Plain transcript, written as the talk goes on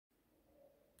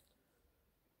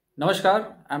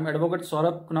Namaskar, I'm Adv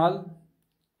Saurabh Kunal.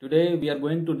 Today we are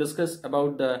going to discuss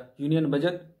about the union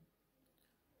budget.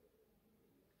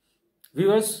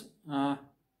 Viewers,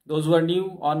 those who are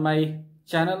new on my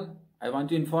channel, I want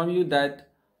to inform you that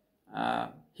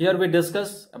here we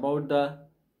discuss about the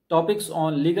topics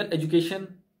on legal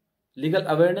education, legal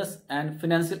awareness and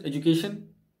financial education.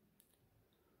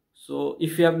 So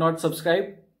if you have not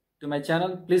subscribed to my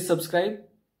channel, please subscribe.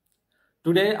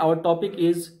 Today our topic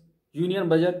is Union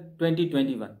Budget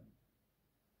 2021.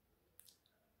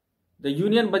 The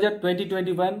Union Budget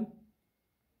 2021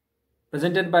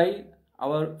 presented by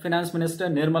our Finance Minister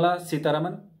Nirmala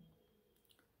Sitharaman.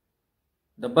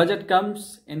 The budget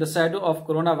comes in the shadow of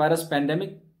coronavirus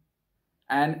pandemic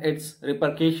and its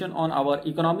repercussion on our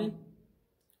economy.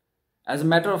 As a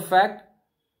matter of fact,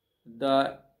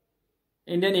 the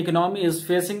Indian economy is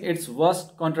facing its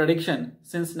worst contradiction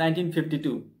since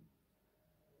 1952.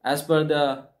 As per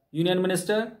the Union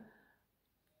Minister,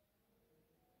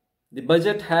 the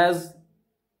budget has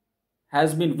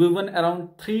been woven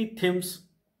around three themes.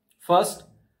 First,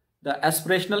 the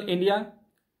aspirational India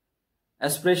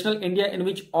in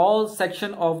which all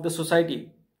sections of the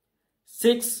society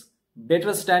seeks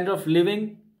better standard of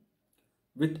living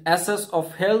with access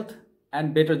of health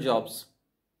and better jobs.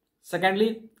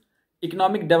 Secondly,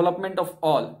 economic development of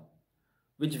all,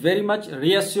 which very much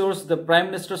reassures the Prime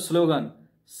Minister's slogan,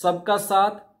 Sabka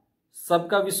Saath,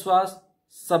 Sabka Vishwas,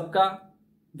 Sabka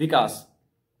Vikas.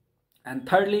 And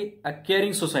thirdly, a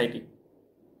caring society.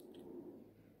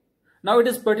 Now it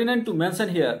is pertinent to mention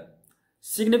here,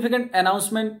 significant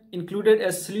announcement included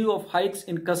a slew of hikes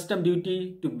in custom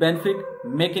duty to benefit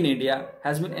Make in India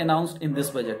has been announced in this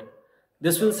budget.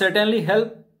 This will certainly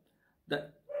help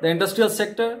the industrial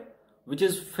sector, which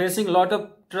is facing a lot of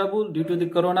trouble due to the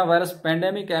coronavirus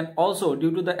pandemic and also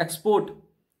due to the export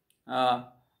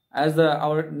as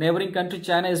our neighboring country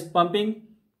China is pumping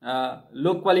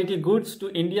low quality goods to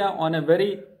India on a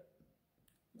very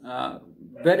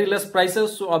less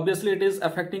prices. So obviously it is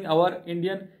affecting our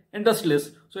Indian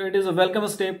industrialists. So it is a welcome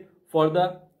step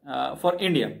for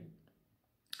India.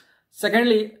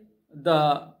 Secondly,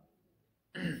 the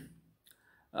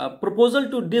proposal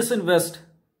to disinvest.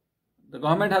 The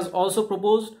government has also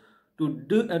proposed to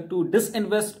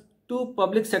disinvest two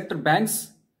public sector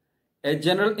banks, a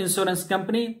general insurance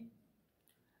company.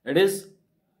 It is,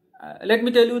 let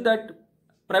me tell you that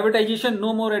privatization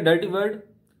no more a dirty word.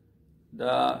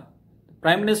 The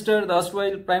Prime Minister, the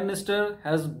erstwhile Prime Minister,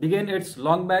 has begun its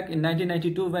long back in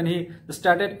 1992 when he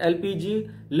started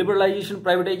LPG, liberalization,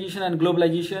 privatization and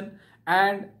globalization,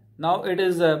 and now it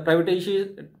is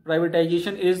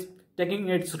privatization is taking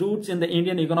its roots in the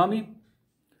Indian economy.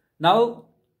 Now,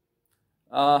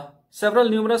 several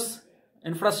numerous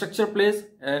infrastructure plays.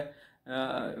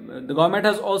 The government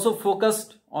has also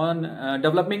focused on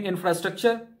developing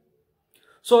infrastructure.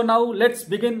 So now let's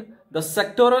begin the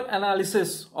sectoral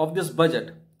analysis of this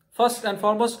budget. First and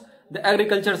foremost, the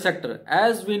agriculture sector.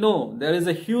 As we know, there is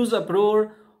a huge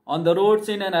uproar on the roads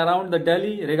in and around the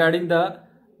Delhi regarding the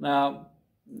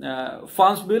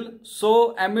Farms Bill.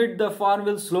 So amid the Farm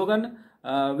Bill slogan,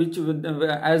 which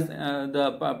as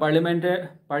the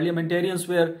parliamentarians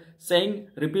were saying,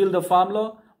 repeal the farm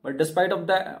law, but despite of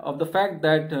the fact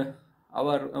that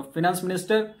our finance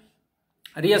minister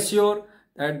reassure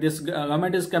that this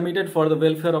government is committed for the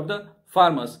welfare of the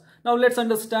farmers. Now let's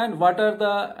understand what are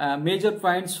the major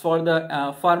points for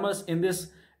the farmers in this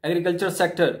agriculture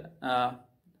sector.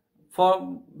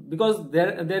 Because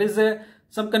there is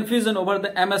some confusion over the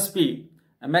MSP,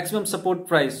 maximum support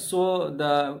price. So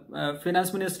the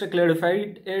finance minister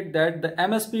clarified it that the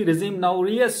MSP regime now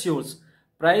reassures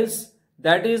price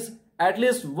that is at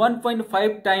least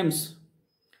 1.5 times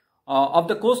of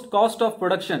the cost of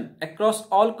production across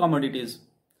all commodities.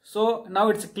 So now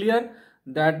it's clear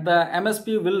that the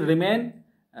MSP will remain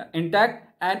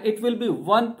intact and it will be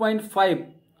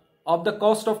 1.5 of the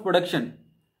cost of production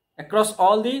across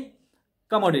all the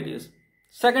commodities.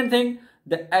 Second thing,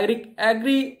 the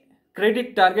agri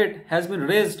credit target has been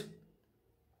raised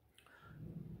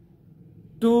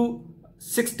to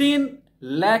 16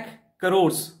 lakh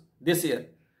crores this year,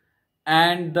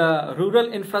 and the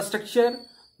rural infrastructure,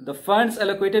 the funds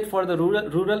allocated for the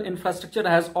rural infrastructure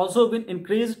has also been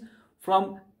increased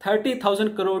from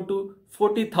 30,000 crore to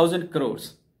 40,000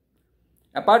 crores.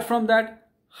 Apart from that,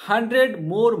 100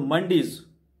 more mandis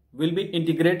will be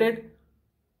integrated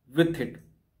with it.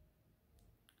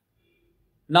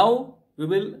 Now we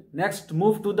will next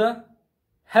move to the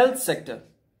health sector.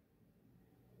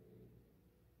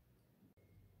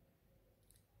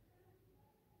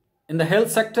 In the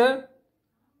health sector,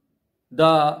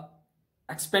 the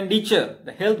expenditure,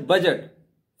 the health budget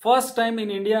First time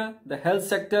in India, the health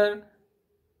sector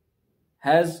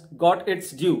has got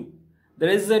its due. There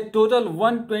is a total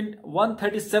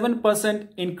 137%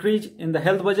 increase in the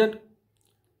health budget.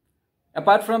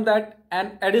 Apart from that,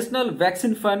 an additional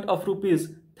vaccine fund of rupees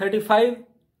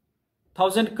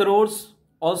 35,000 crores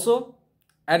also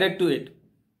added to it.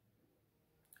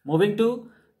 Moving to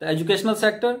the educational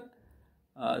sector,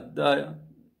 the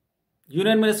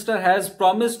Union Minister has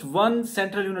promised one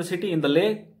central university in the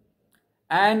Leh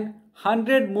and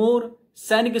 100 more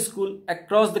Sainik schools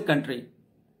across the country.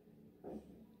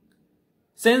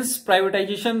 Since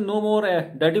privatization no more a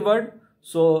dirty word,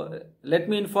 so let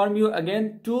me inform you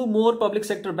again, 2 more public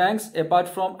sector banks apart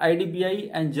from IDBI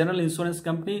and General Insurance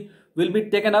Company will be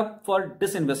taken up for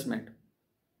disinvestment.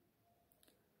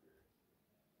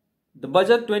 The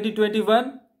budget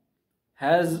 2021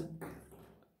 has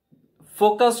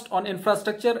focused on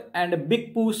infrastructure and a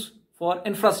big push for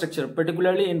infrastructure,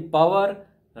 particularly in power,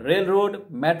 railroad,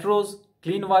 metros,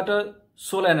 clean water,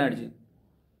 solar energy.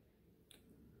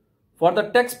 For the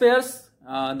taxpayers,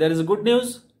 there is good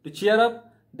news to cheer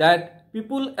up that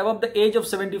people above the age of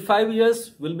 75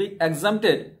 years will be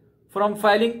exempted from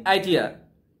filing ITR.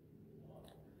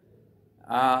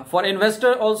 For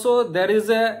investor also, there is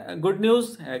a good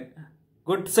news, a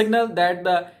good signal that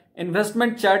the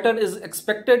investment charter is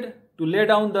expected to lay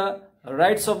down the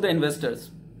rights of the investors.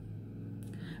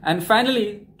 And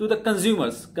finally, to the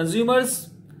consumers,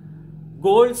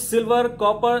 gold, silver,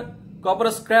 copper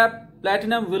scrap,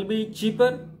 platinum will be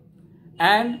cheaper,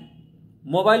 and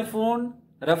mobile phone,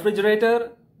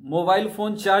 refrigerator, mobile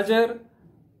phone charger,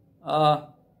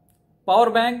 power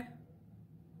bank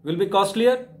will be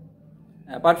costlier.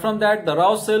 Apart from that, the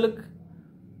raw silk,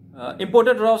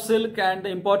 imported raw silk and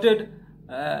imported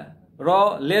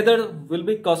raw leather will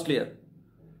be costlier.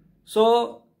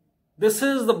 So this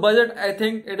is the budget. I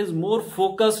think it is more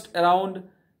focused around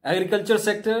agriculture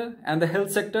sector and the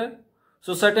health sector.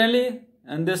 So certainly,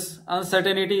 and this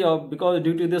uncertainty because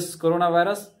due to this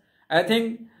coronavirus, I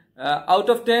think out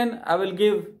of 10 I will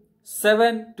give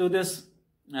 7 to this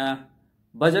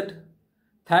budget.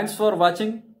 Thanks for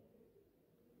watching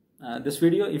this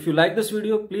video. If you like this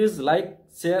video, please like,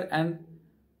 share and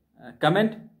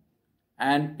comment,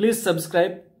 and please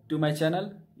subscribe to my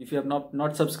channel if you have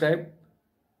not subscribed.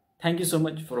 Thank you so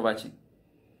much for watching.